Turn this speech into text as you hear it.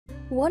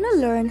Wanna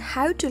learn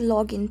how to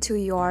log into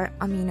your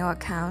Amino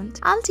account?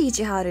 I'll teach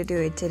you how to do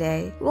it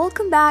today.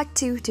 Welcome back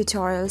to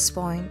Tutorials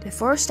Point.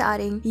 Before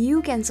starting,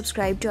 you can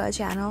subscribe to our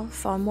channel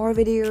for more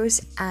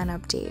videos and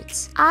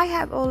updates. I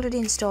have already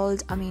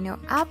installed Amino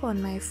app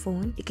on my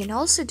phone. You can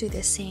also do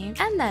the same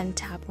and then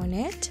tap on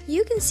it.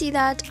 You can see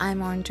that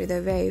I'm on to the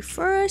very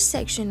first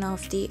section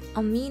of the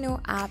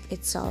Amino app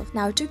itself.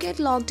 Now to get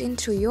logged in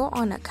through your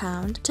own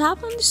account,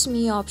 tap on this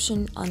Me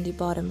option on the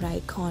bottom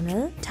right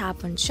corner.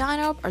 Tap on Sign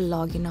Up or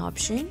Login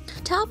option.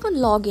 Tap on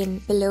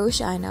Login below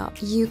Sign Up.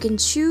 You can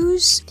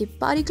choose the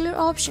particular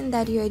option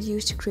that you had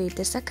used to create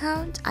this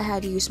account. I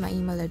had used my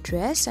email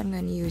address. I'm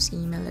going to use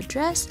email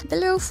address.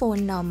 Below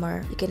phone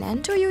number, you can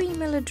enter your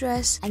email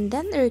address and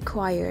then the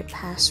required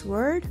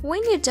password.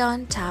 When you're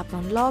done, tap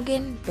on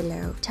Login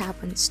below.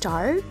 Tap on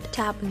Start.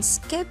 Tap on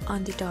Skip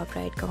on the top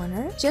right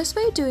corner. Just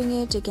by doing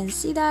it, you can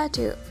see that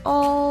you're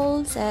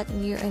all set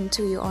and you're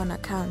into your own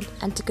account.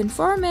 And to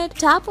confirm it,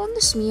 tap on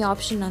this Me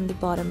option on the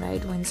bottom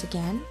right once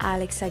again.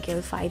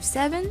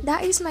 AlexAgil57,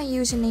 that is my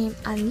username,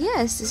 and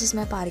yes, this is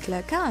my particular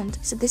account.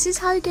 So this is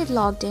how you get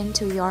logged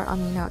into your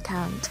Amino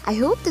account. I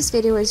hope this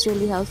video was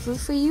really helpful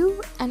for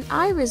you and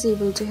I was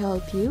able to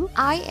help you.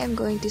 I am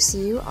going to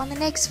see you on the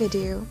next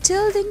video.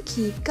 Till then,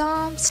 keep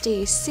calm,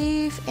 stay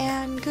safe,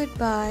 and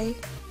goodbye.